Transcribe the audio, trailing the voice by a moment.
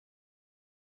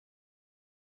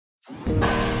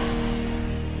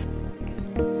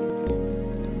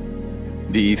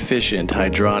The efficient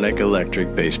Hydronic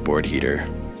Electric Baseboard Heater.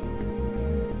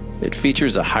 It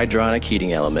features a hydronic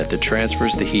heating element that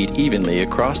transfers the heat evenly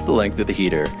across the length of the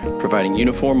heater, providing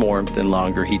uniform warmth and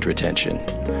longer heat retention.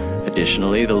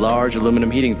 Additionally, the large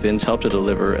aluminum heating fins help to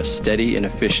deliver a steady and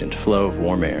efficient flow of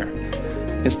warm air.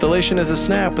 Installation is a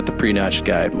snap with the pre-notched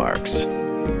guide marks.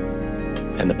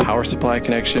 And the power supply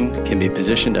connection can be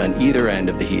positioned on either end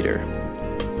of the heater.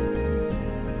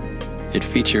 It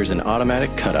features an automatic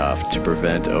cutoff to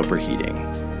prevent overheating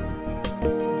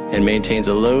and maintains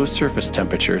a low surface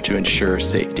temperature to ensure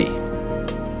safety.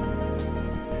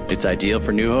 It's ideal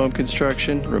for new home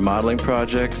construction, remodeling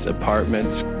projects,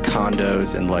 apartments,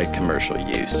 condos, and light commercial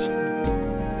use.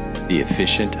 The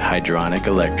efficient Hydronic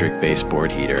Electric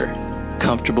Baseboard Heater.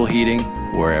 Comfortable heating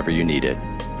wherever you need it.